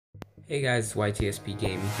Hey guys, it's YTSP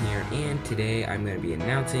Gaming here, and today I'm going to be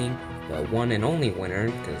announcing the one and only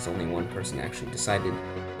winner, because only one person actually decided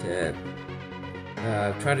to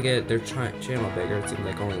try to get their channel bigger. It seems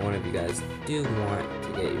like only one of you guys do want to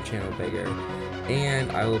get your channel bigger,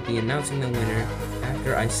 and I will be announcing the winner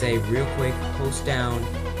after I say real quick, post down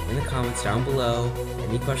in the comments down below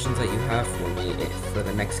any questions that you have for me for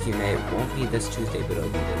the next Q&A. It won't be this Tuesday, but it'll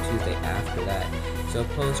be the Tuesday after that. So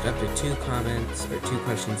post up to 2 comments or 2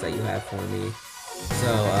 questions that you have for me.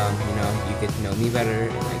 So, you get to know me better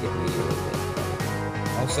and I get to know you a little bit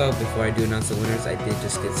better. Also, before I do announce the winners, I did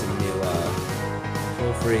just get some new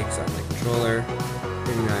control freaks on my controller.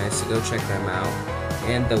 Pretty nice, so go check them out.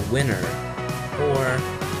 And the winner for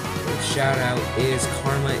the shoutout is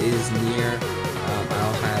Karma is Near.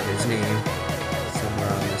 I'll have his name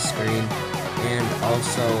somewhere on the screen. And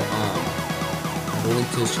also, the link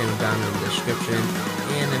to his channel down in the description,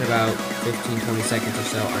 and in about 15-20 seconds or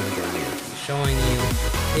so I'm going to be showing you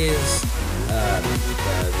his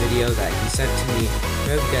the video that he sent to me.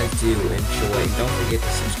 I hope you guys do enjoy. Don't forget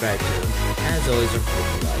to subscribe to him. As always, don't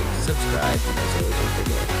forget to like, subscribe, and as always, don't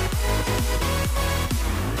forget.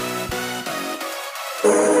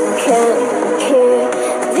 Can't hear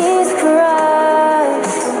these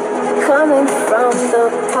cries coming from the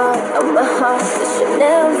part of my heart that should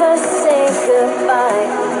never say goodbye.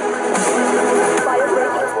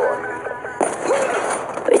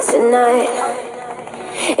 But tonight,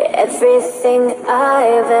 everything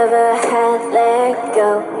I've ever had let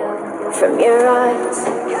go from your arms.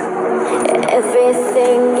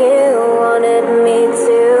 Everything you wanted me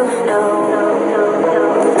to know.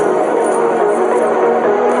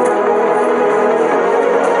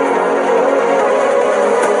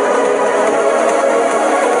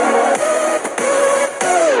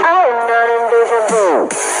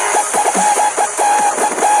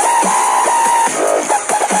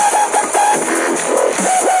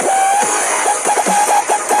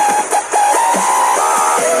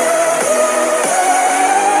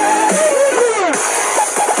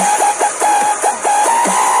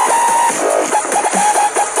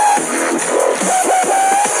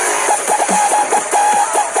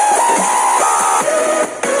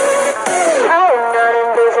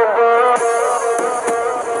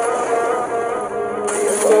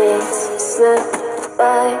 Slip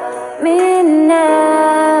by me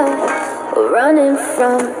now, running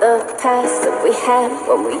from the past that we had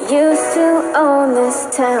when we used to own this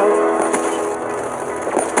town.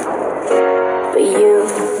 But you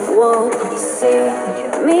won't see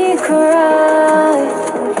me cry,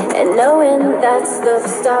 and knowing that's the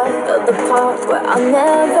start of the part where I'll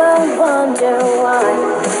never wonder why.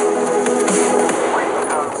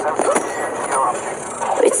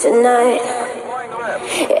 But tonight,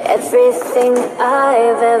 everything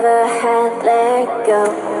I've ever had let go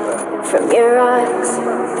from your arms.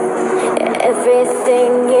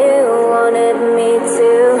 Everything you